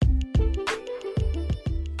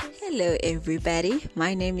Hello everybody,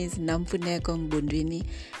 my name is Namfuneko Mbundwini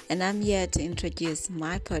and I'm here to introduce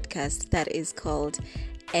my podcast that is called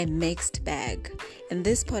A Mixed Bag. In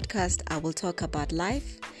this podcast, I will talk about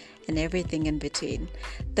life and everything in between.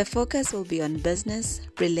 The focus will be on business,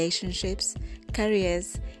 relationships,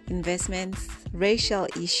 careers, investments, racial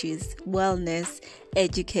issues, wellness,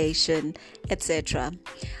 education, etc.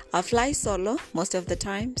 I'll fly solo most of the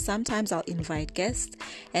time. Sometimes I'll invite guests,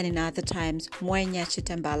 and in other times, Mwenya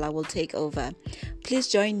Chitambala will take over. Please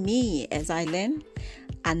join me as I learn,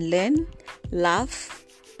 unlearn, laugh,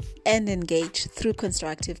 and engage through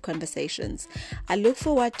constructive conversations. I look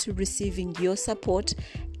forward to receiving your support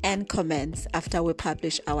and comments after we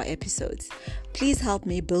publish our episodes. Please help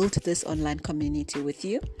me build this online community with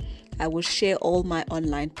you. I will share all my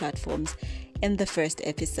online platforms in the first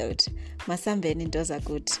episode. Masambeni ndoza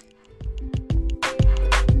good.